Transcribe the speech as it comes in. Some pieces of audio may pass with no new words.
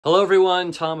Hello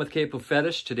everyone, Tom with Capo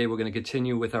Fetish. Today we're going to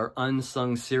continue with our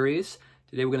Unsung series.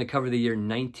 Today we're going to cover the year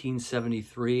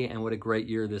 1973 and what a great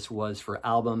year this was for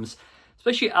albums,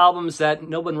 especially albums that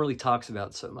no one really talks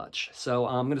about so much. So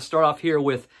I'm going to start off here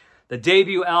with the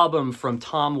debut album from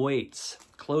Tom Waits,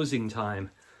 Closing Time.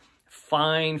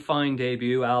 Fine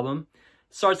debut album.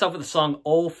 Starts off with the song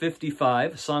Old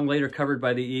 55, a song later covered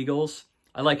by the Eagles.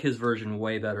 I like his version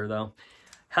way better though.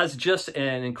 Has just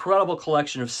an incredible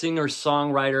collection of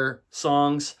singer-songwriter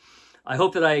songs. I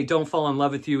Hope That I Don't Fall in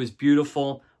Love With You is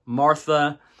beautiful.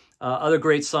 Martha, other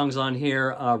great songs on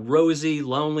here. Rosie,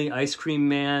 Lonely, Ice Cream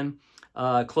Man.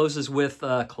 Closes with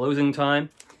Closing Time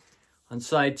on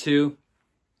side 2.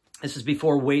 This is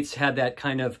before Waits had that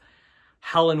kind of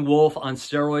Howlin' Wolf on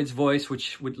steroids voice,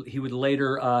 which he would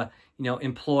later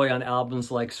employ on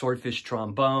albums like Swordfish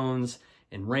Trombones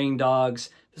and Rain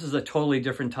Dogs. This is a totally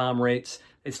different Tom Waits.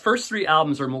 His first 3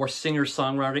 albums are more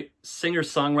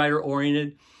singer-songwriter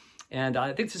oriented, and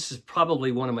I think this is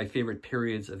probably one of my favorite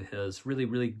periods of his.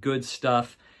 Really good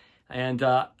stuff. And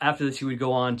after this, he would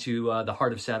go on to The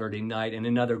Heart of Saturday Night and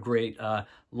another great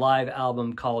live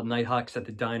album called Nighthawks at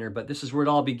the Diner. But this is where it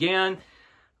all began.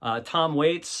 Tom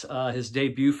Waits, his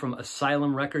debut from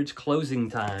Asylum Records,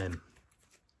 Closing Time.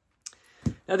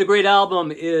 Another great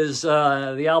album is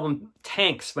the album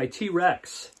Tanks by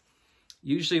T-Rex.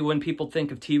 Usually when people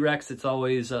think of T-Rex, it's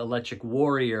always Electric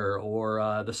Warrior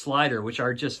or The Slider, which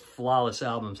are just flawless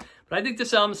albums. But I think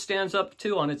this album stands up,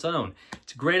 too, on its own.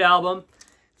 It's a great album,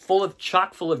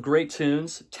 chock full of great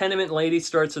tunes. Tenement Lady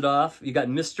starts it off. You got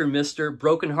Mr.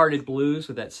 Broken Hearted Blues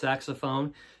with that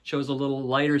saxophone. Shows a little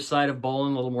lighter side of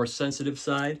Bolan, a little more sensitive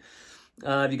side.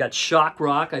 You got Shock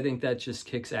Rock. I think that just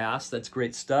kicks ass. That's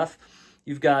great stuff.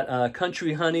 You've got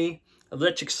Country Honey,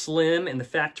 Electric Slim, and The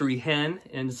Factory Hen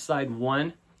in side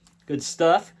 1. Good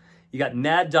stuff. You got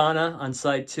Mad Donna on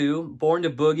side 2. Born to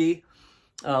Boogie.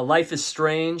 Life is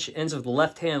Strange. Ends with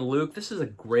Left Hand Luke. This is a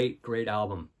great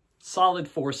album.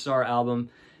 Solid 4-star album.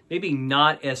 Maybe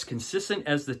not as consistent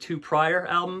as the 2 prior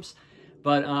albums,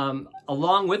 but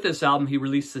along with this album, he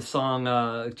released the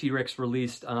song, T-Rex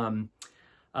released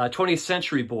 20th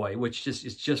Century Boy, which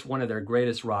is just one of their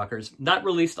greatest rockers. Not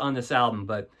released on this album,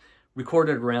 but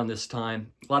recorded around this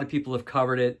time. A lot of people have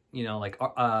covered it, like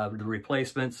The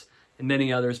Replacements and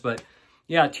many others. But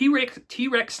yeah,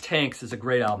 T-Rex Tanks is a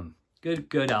great album.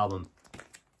 Good album.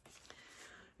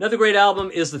 Another great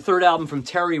album is the 3rd album from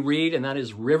Terry Reid, and that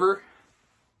is River.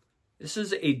 This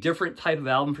is a different type of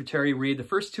album for Terry Reid. The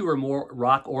first 2 are more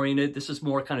rock-oriented. This is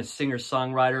more kind of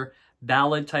singer-songwriter,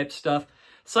 ballad-type stuff.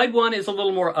 Side 1 is a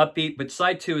little more upbeat, but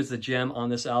side 2 is the gem on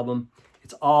this album.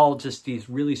 It's all just these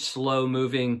really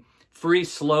slow-moving,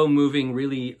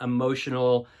 really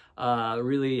emotional,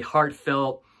 really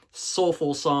heartfelt,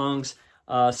 soulful songs.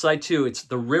 Side 2, it's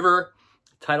The River,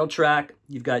 title track.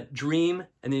 You've got Dream,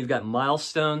 and then you've got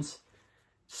Milestones.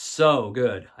 So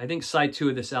good. I think side 2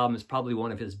 of this album is probably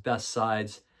one of his best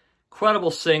sides.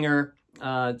 Incredible singer.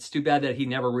 It's too bad that he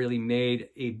never really made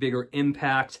a bigger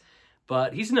impact,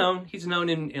 but he's known. He's known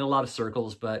in a lot of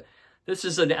circles, but this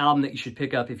is an album that you should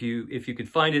pick up if you could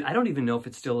find it. I don't even know if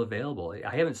it's still available.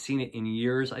 I haven't seen it in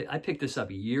years. I picked this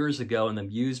up years ago in the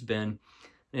used bin.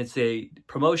 And it's a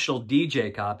promotional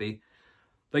DJ copy.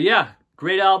 But yeah,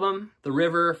 great album, The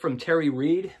River from Terry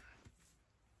Reid.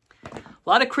 A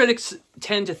lot of critics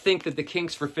tend to think that the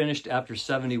Kinks were finished after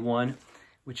 71,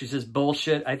 which is just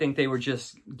bullshit. I think they were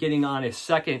just getting on a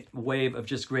second wave of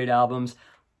just great albums.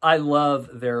 I love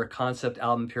their concept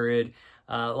album period.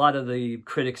 A lot of the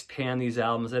critics pan these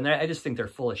albums, and I just think they're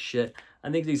full of shit.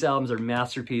 I think these albums are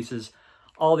masterpieces,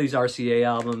 all these RCA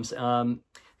albums.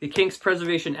 The Kinks'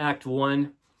 Preservation Act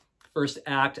 1, first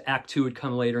act. Act 2 would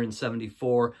come later in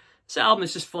 74. This album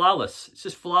is just flawless. It's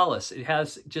just flawless. It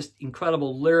has just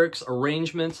incredible lyrics,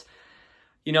 arrangements.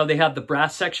 They have the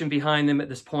brass section behind them at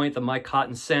this point, the Mike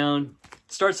Cotton sound.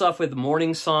 It starts off with the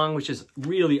Morning Song, which is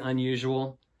really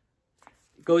unusual.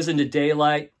 It goes into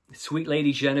Daylight. Sweet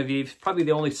Lady Genevieve, probably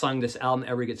the only song this album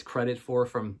ever gets credit for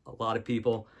from a lot of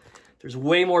people. There's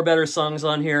way more better songs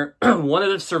on here. One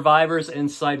of the Survivors in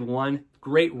side 1,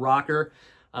 great rocker.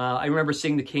 I remember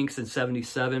seeing the Kinks in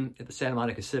 77 at the Santa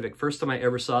Monica Civic. First time I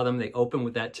ever saw them, they opened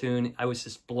with that tune. I was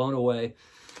just blown away.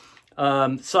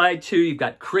 Side 2, you've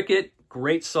got Cricket,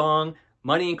 great song.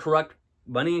 Money and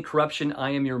Corruption, I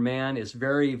Am Your Man is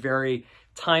very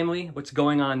timely. What's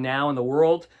going on now in the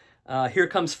world. Here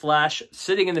Comes Flash,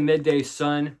 Sitting in the Midday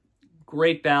Sun,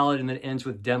 great ballad, and then it ends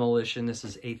with Demolition. This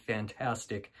is a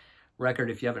fantastic record.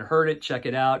 If you haven't heard it, check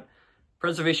it out.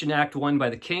 Preservation Act 1 by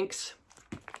the Kinks.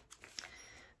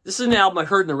 This is an album I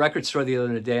heard in the record store the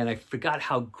other day, and I forgot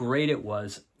how great it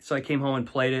was. So I came home and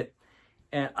played it.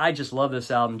 And I just love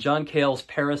this album. John Cale's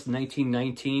Paris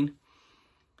 1919.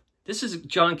 This is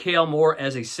John Cale more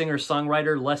as a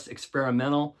singer-songwriter, less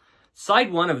experimental.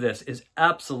 Side one of this is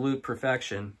absolute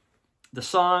perfection. The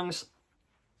songs,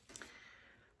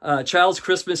 Child's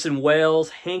Christmas in Wales,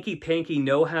 Hanky Panky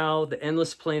Know-How, The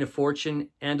Endless Plane of Fortune,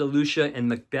 Andalusia, and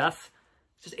Macbeth.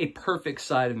 Just a perfect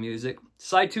side of music.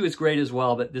 Side two is great as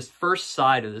well, but this first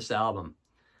side of this album,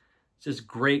 just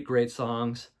great, great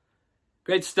songs.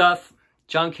 Great stuff.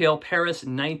 John Cale, Paris,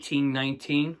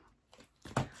 1919.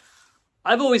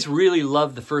 I've always really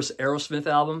loved the first Aerosmith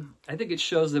album. I think it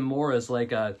shows them more as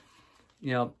like a,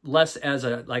 you know, less as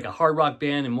a like a hard rock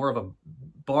band and more of a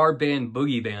bar band,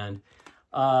 boogie band.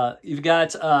 You've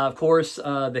got, of course,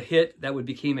 the hit that would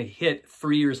become a hit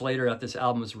 3 years later after this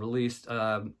album was released,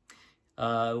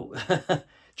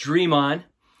 Dream On.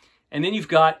 And then you've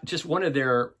got just one of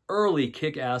their early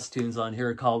kick-ass tunes on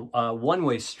here called One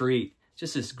Way Street.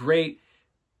 Just this great,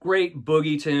 great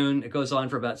boogie tune. It goes on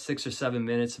for about 6 or 7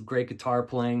 minutes of great guitar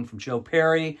playing from Joe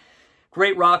Perry.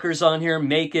 Great rockers on here.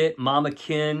 Make It, Mama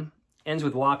Kin. Ends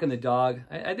with Walking the Dog.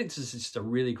 I think this is just a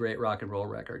really great rock and roll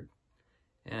record.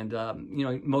 And, you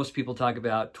know, most people talk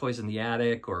about Toys in the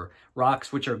Attic or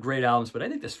Rocks, which are great albums, but I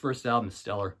think this first album is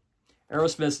stellar.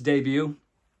 Aerosmith's debut.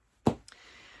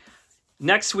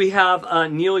 Next, we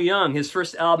have Neil Young, his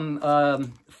first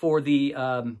album for the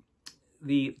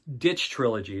Ditch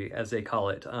Trilogy, as they call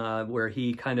it, where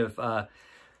he kind of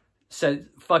said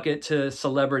fuck it to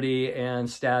celebrity and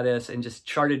status and just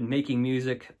started making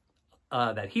music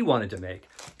that he wanted to make.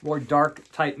 More dark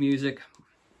type music.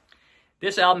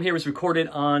 This album here was recorded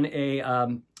on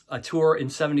a tour in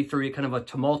 '73, kind of a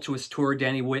tumultuous tour.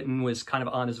 Danny Whitten was kind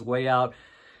of on his way out.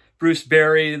 Bruce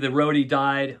Berry, the roadie,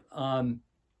 died.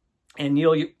 And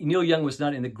Neil Young was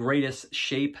not in the greatest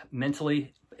shape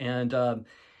mentally. And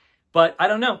but I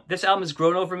don't know. This album has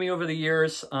grown over me over the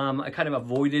years. I kind of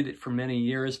avoided it for many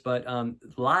years, but a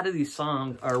lot of these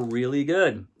songs are really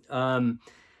good.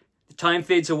 Time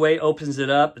Fades Away opens it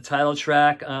up. The title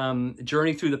track,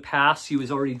 Journey Through the Past, he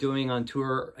was already doing on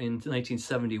tour in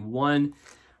 1971.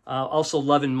 Also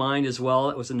Love in Mind as well.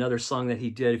 It was another song that he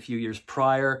did a few years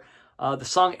prior. The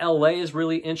song LA is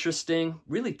really interesting,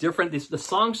 really different. The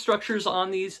song structures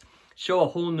on these show a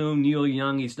whole new Neil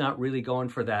Young. He's not really going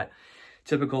for that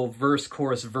typical verse,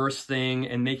 chorus, verse thing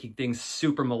and making things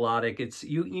super melodic. It's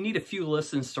you need a few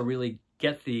listens to really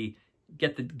get the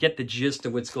gist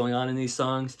of what's going on in these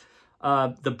songs.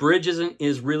 The bridge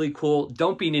is really cool.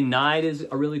 Don't Be Denied is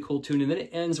a really cool tune. And then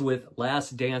it ends with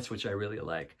Last Dance, which I really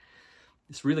like.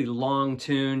 This really long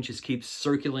tune just keeps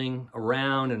circling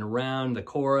around and around the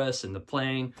chorus and the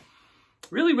playing.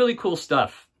 Really, really cool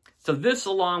stuff. So this,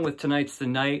 along with Tonight's the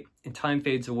Night and Time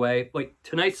Fades Away. Wait,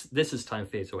 this is Time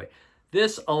Fades Away.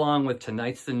 This, along with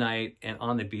Tonight's the Night and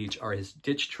On the Beach, are his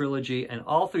Ditch Trilogy. And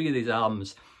all three of these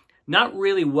albums, not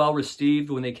really well received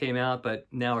when they came out, but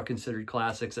now are considered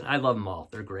classics. And I love them all.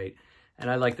 They're great.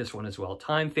 And I like this one as well.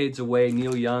 Time Fades Away,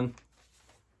 Neil Young.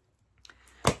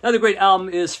 Another great album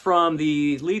is from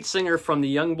the lead singer from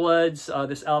the Youngbloods.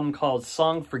 This album called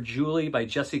Song for Julie by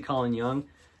Jesse Colin Young.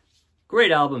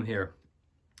 Great album here.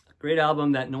 Great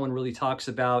album that no one really talks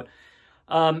about.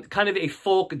 Kind of a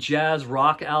folk jazz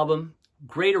rock album.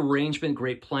 Great arrangement,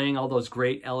 great playing. All those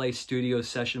great LA studio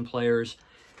session players.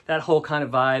 That whole kind of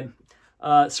vibe.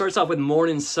 Starts off with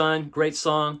Morning Sun. Great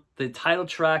song. The title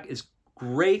track is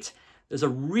great. There's a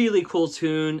really cool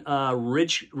tune,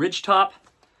 Ridgetop.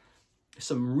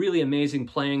 Some really amazing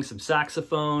playing, some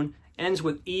saxophone. Ends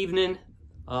with Evening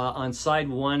on side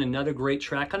one. Another great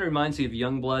track. Kind of reminds me of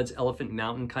Youngblood's Elephant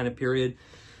Mountain kind of period.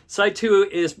 Side two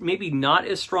is maybe not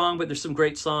as strong, but there's some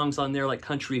great songs on there like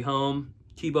Country Home,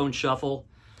 T-Bone Shuffle.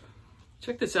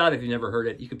 Check this out if you've never heard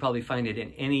it. You could probably find it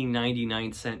in any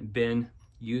 99-cent bin,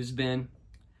 used bin.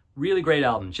 Really great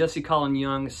album. Jesse Colin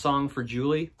Young, Song for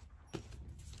Julie.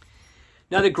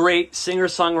 Another great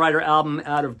singer-songwriter album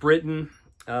out of Britain.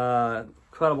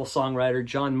 Incredible songwriter,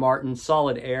 John Martin,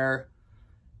 Solid Air.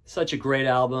 Such a great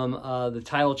album. The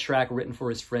title track written for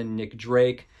his friend Nick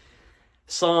Drake.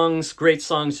 Songs, great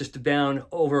songs just abound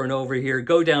over and over here.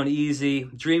 Go Down Easy,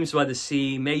 Dreams by the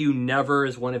Sea, May You Never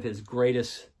is one of his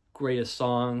greatest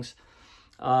songs.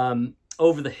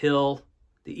 Over the Hill,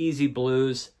 The Easy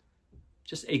Blues.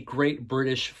 Just a great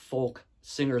British folk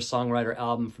singer-songwriter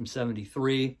album from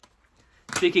 '73.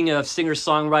 Speaking of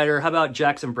singer-songwriter, how about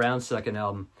Jackson Browne's second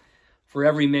album, For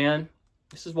Every Man?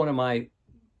 This is one of my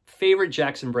favorite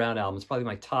Jackson Browne albums, probably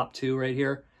my top two right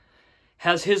here.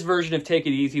 Has his version of Take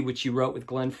It Easy, which he wrote with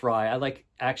Glenn Frey. I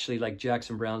actually like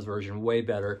Jackson Browne's version way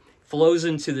better. Flows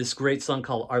into this great song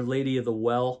called Our Lady of the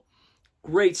Well.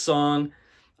 Great song.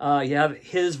 You have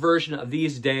his version of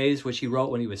These Days, which he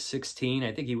wrote when he was 16.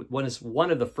 I think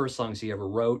one of the first songs he ever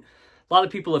wrote. A lot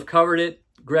of people have covered it.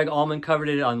 Greg Allman covered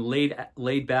it on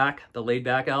Laid Back, the Laid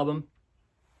Back album.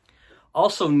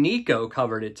 Also, Nico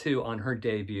covered it too on her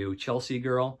debut, Chelsea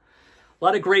Girl. A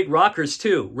lot of great rockers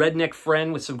too. Redneck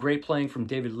Friend with some great playing from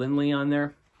David Lindley on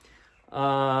there.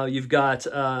 You've got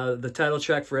the title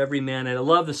track for Every Man, and I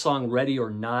love the song Ready or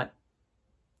Not.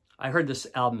 I heard this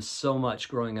album so much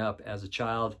growing up as a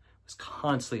child. It was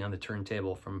constantly on the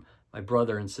turntable from my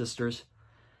brother and sisters.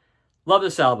 Love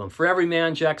this album. For Every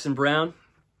Man, Jackson Browne.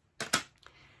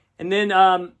 And then,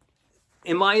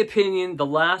 in my opinion, the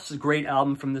last great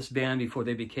album from this band before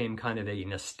they became kind of a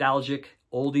nostalgic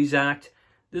oldies act.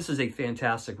 This is a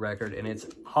fantastic record, and it's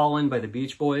Holland by the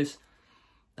Beach Boys.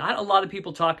 Not a lot of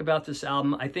people talk about this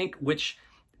album. I think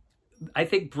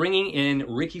bringing in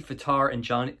Ricky Fataar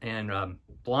and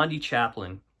Blondie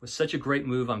Chaplin was such a great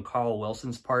move on Carl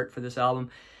Wilson's part for this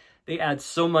album. They add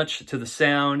so much to the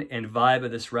sound and vibe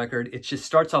of this record. It just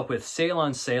starts off with Sail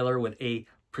on Sailor with a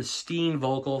pristine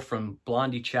vocal from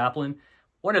Blondie Chaplin.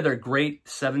 One of their great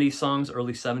 70s songs,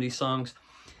 early 70s songs.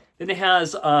 Then it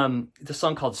has the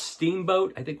song called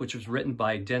Steamboat, I think, which was written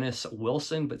by Dennis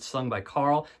Wilson, but sung by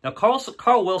Carl. Now,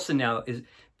 Carl Wilson now is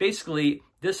basically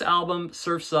this album,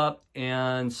 Surf's Up,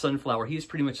 and Sunflower. He's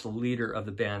pretty much the leader of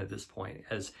the band at this point,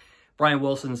 as Brian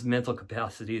Wilson's mental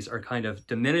capacities are kind of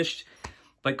diminished.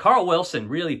 But Carl Wilson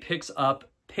really picks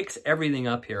everything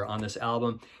up here on this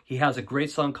album. He has a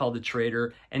great song called The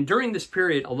Traitor. And during this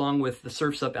period, along with the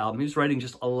Surf's Up album, he was writing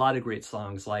just a lot of great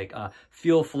songs like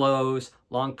Fuel Flows,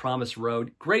 Long Promised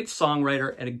Road. Great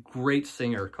songwriter and a great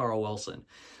singer, Carl Wilson.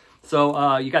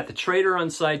 So you got The Traitor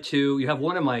on side 2. You have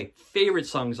one of my favorite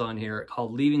songs on here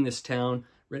called Leaving This Town,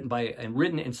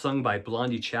 written and sung by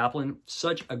Blondie Chaplin.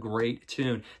 Such a great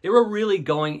tune. They were really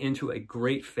going into a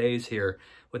great phase here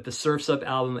with the Surf's Up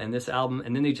album and this album,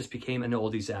 and then they just became an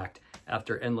oldies act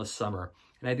after Endless Summer.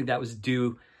 And I think that was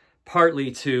due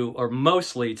partly to, or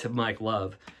mostly to, Mike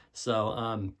Love. So,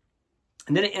 and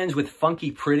then it ends with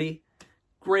Funky Pretty.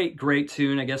 Great, great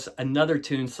tune. I guess another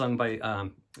tune sung by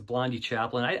Blondie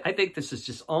Chaplin. I think this is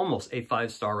just almost a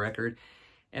 5-star record.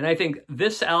 And I think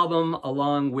this album,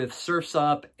 along with Surf's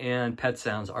Up and Pet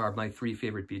Sounds, are my 3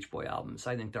 favorite Beach Boy albums.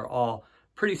 I think they're all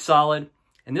pretty solid.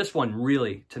 And this one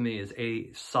really, to me, is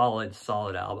a solid,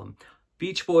 solid album.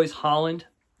 Beach Boys, Holland.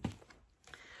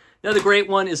 Another great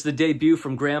one is the debut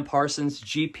from Graham Parsons,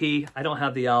 GP. I don't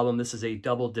have the album. This is a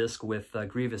double disc with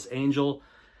Grievous Angel.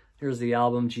 Here's the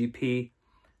album, GP.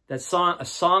 That song, A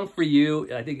Song for You,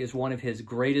 I think is one of his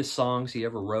greatest songs he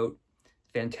ever wrote.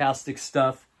 Fantastic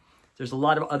stuff. There's a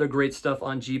lot of other great stuff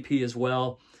on GP as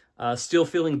well. Still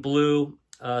Feeling Blue,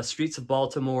 Streets of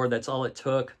Baltimore, That's All It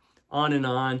Took, On and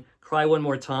On, Cry One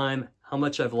More Time, How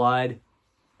Much I've Lied.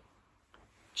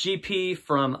 GP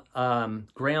from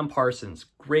Graham Parsons.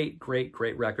 Great, great,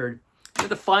 great record. And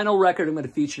the final record I'm going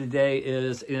to feature today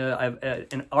is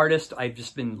an artist I've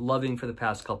just been loving for the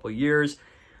past couple of years.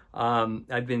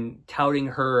 I've been touting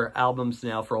her albums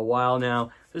now for a while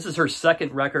now. This is her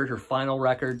second record, her final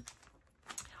record.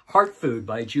 Heart Food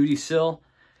by Judy Sill.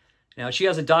 Now, she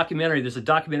has a documentary. There's a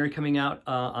documentary coming out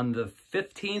on the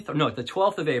 15th, or no, the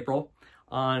 12th of April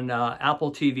on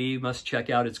Apple TV. You must check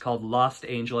out. It's called Lost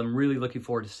Angel. I'm really looking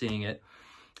forward to seeing it.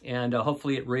 And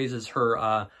hopefully it raises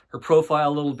her profile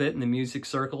a little bit in the music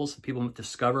circles. People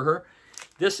discover her.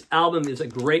 This album is a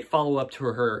great follow-up to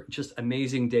her just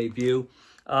amazing debut.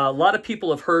 A lot of people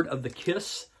have heard of The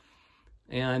Kiss.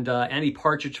 And Andy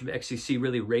Partridge from XCC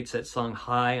really rates that song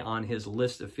high on his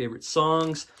list of favorite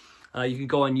songs. You can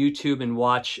go on YouTube and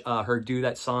watch her do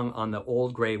that song on the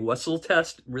Old Grey Whistle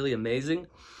Test. Really amazing.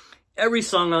 Every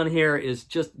song on here is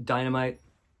just dynamite.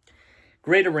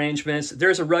 Great arrangements.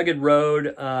 There's a Rugged Road.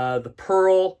 The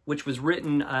Pearl, which was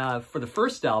written for the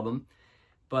first album,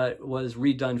 but was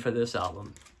redone for this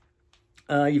album.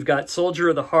 You've got Soldier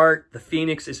of the Heart. The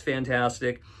Phoenix is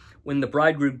fantastic. When the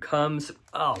Bridegroom Comes,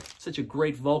 oh, such a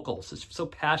great vocal, so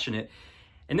passionate.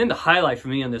 And then the highlight for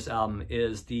me on this album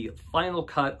is the final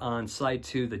cut on side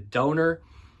 2, The Donor.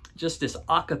 Just this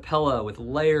a cappella with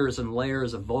layers and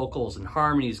layers of vocals and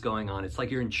harmonies going on. It's like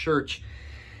you're in church.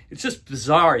 It's just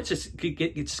bizarre. It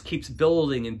just keeps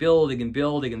building and building and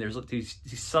building, and there's these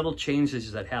subtle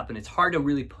changes that happen. It's hard to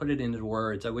really put it into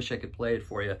words. I wish I could play it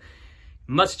for you.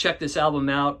 Must check this album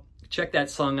out. Check that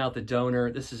song out, The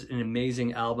Donor. This is an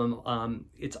amazing album.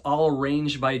 It's all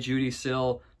arranged by Judy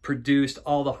Sill, produced,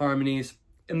 all the harmonies.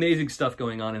 Amazing stuff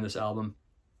going on in this album.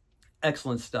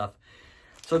 Excellent stuff.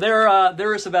 So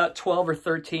there is about 12 or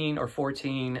 13 or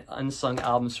 14 unsung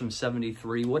albums from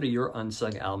 '73. What are your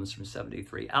unsung albums from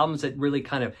 '73? Albums that really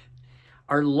kind of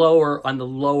are lower on the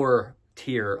lower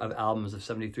tier of albums of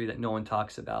 73 that no one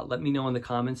talks about? Let me know in the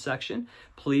comments section.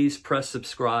 Please press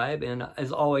subscribe. And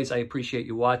as always, I appreciate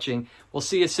you watching. We'll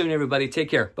see you soon, everybody. Take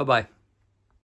care. Bye-bye.